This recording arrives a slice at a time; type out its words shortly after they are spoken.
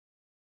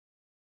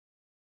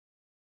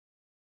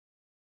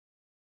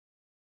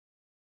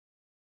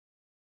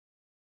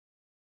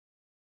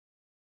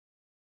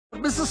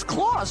Mrs.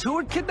 Claus, who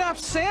would kidnap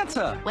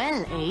Santa?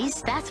 Well,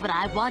 Ace, that's what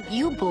I want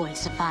you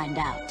boys to find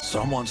out.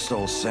 Someone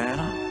stole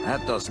Santa?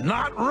 That does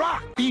not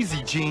rock!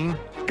 Easy, Gene.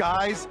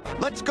 Guys,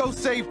 let's go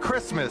save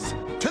Christmas.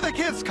 To the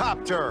Kids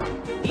Copter!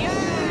 Yay!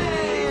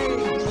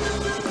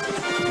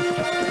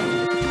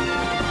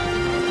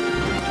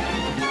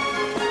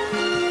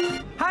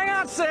 Hang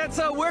on,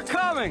 Santa, we're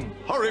coming!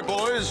 Hurry,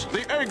 boys,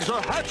 the eggs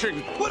are hatching.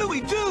 What do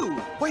we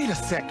do? Wait a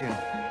second.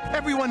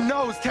 Everyone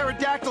knows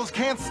pterodactyls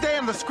can't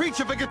stand the screech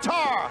of a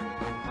guitar.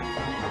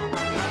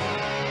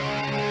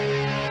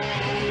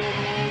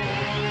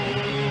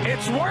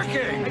 It's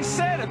working! Hey,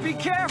 Santa, be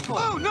careful!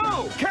 Oh,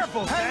 no!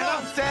 Careful, Hang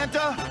on,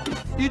 Santa!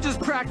 You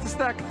just practice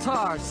that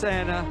guitar,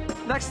 Santa.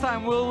 Next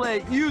time we'll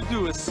let you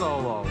do a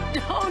solo.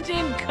 Don't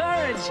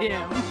encourage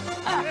him.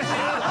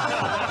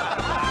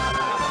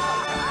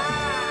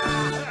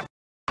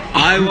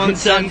 I want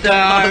Santa,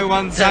 I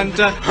want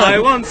Santa, I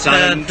want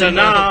Santa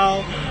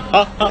now.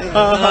 I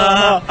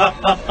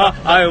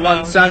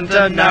want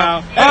Santa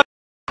now.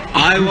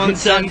 I want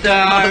Santa,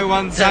 I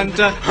want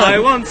Santa, I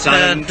want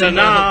Santa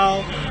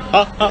now.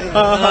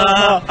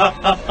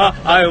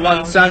 I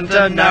want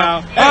Santa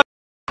now.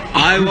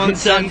 I want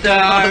Santa,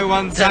 I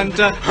want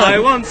Santa, I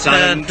want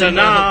Santa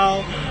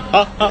now.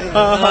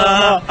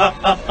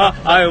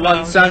 I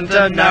want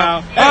Santa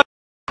now.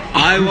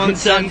 I want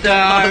Santa,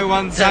 I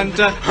want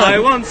Santa, I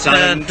want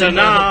Santa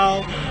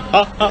now.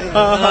 I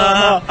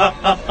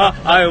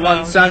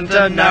want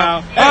Santa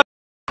now.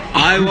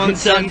 I want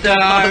Santa,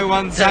 I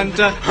want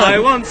Santa, I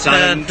want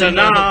Santa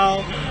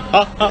now.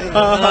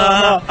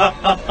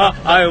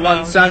 I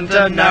want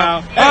Santa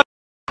now.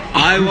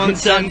 I want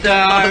Santa,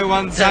 I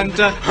want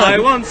Santa, I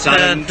want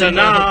Santa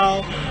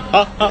now.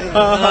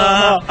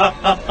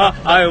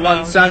 I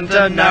want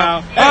Santa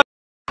now.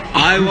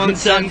 I want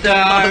Santa,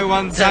 I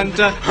want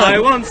Santa, I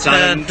want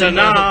Santa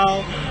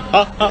now.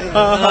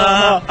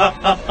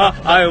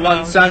 I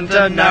want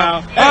Santa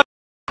now.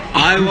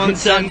 I want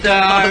Santa,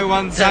 I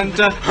want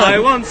Santa, I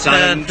want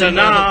Santa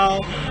now.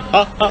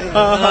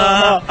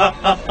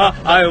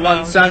 I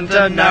want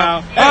Santa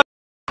now.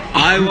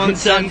 I want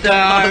Santa,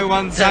 I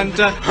want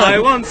Santa, I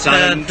want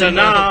Santa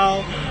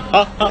now.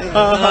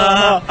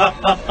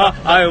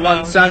 I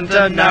want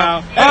Santa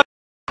now.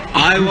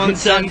 I want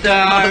Santa,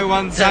 I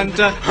want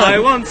Santa, I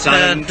want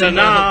Santa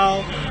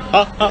now.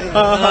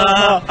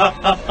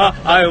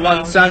 I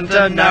want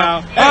Santa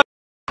now.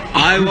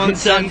 I want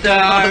Santa,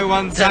 I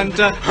want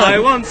Santa, I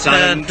want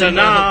Santa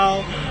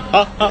now.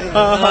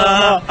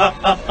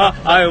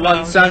 I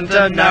want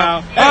Santa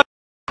now.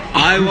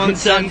 I want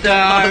Santa,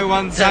 I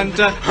want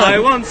Santa, I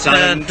want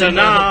Santa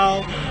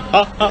now.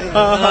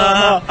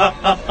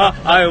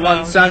 I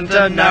want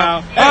Santa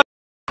now.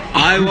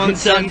 I want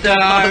Santa,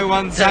 I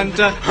want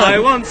Santa, I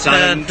want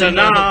Santa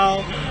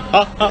now.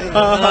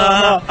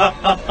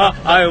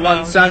 I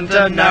want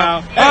Santa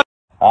now.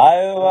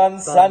 I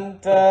want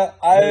Santa,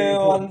 I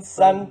want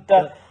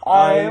Santa,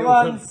 I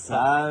want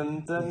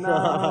Santa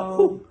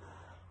now.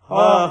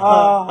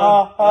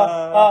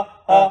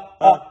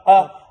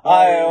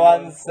 I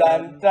want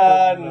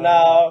Santa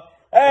now.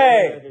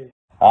 Hey!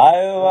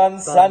 I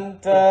want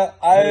Santa,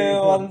 I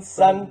want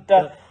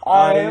Santa,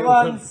 I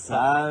want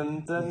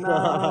Santa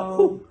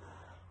now.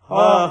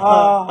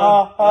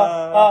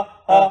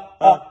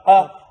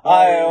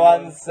 I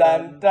want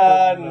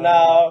Santa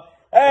now.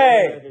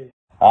 Hey!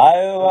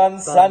 I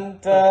want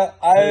Santa,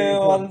 I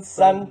want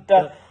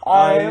Santa,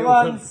 I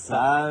want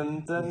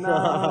Santa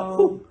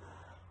now.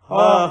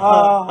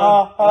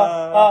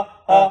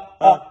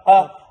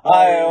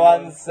 I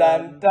want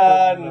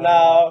Santa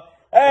now.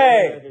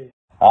 Hey!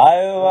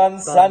 I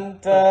want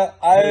Santa,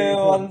 I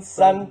want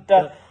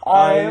Santa,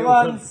 I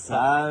want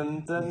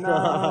Santa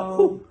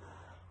now.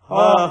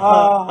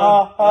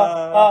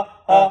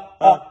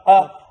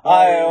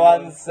 I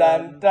want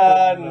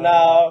Santa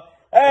now.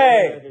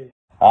 Hey!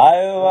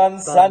 I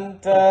want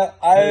Santa,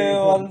 I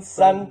want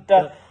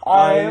Santa,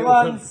 I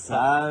want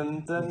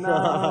Santa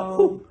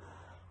now.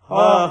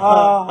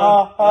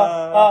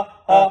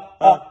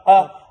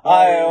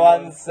 I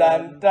want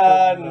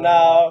Santa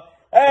now.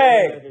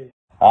 Hey!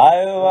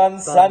 I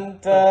want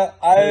Santa,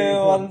 I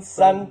want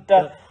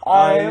Santa,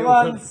 I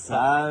want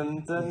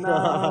Santa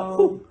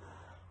now.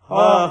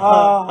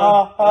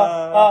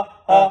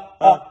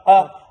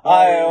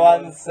 I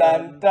want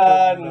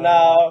Santa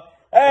now.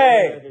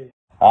 Hey!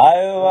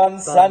 I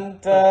want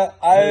Santa,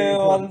 I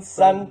want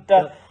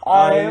Santa,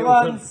 I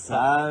want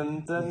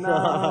Santa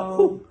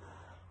now.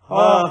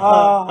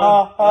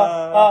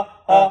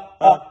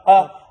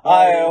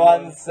 I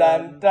want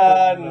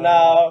Santa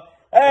now.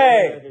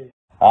 Hey!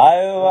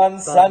 I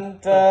want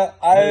Santa,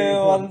 I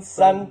want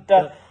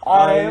Santa,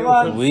 I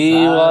want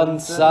We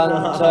want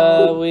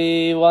Santa,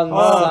 we want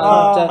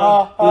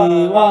Santa,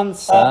 we want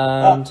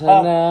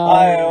Santa now.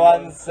 I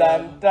want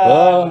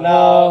Santa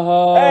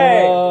now.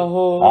 Hey!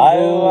 I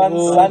want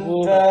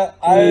Santa,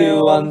 I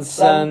want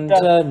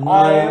Santa,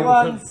 I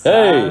want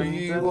Santa.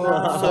 We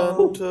want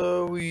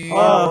Santa, we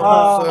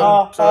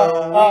want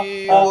Santa,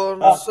 we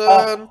want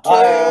Santa.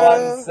 I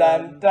want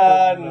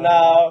Santa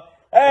now.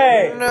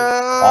 Hey! No.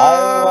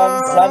 I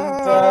want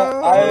Santa,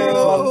 I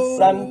want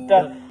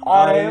Santa,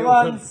 I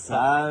want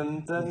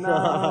Santa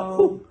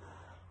now.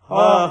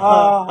 Ha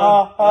ha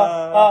ha ha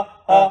ha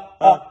ha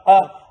ha ha.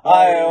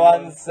 I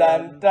want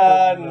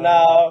Santa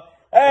now.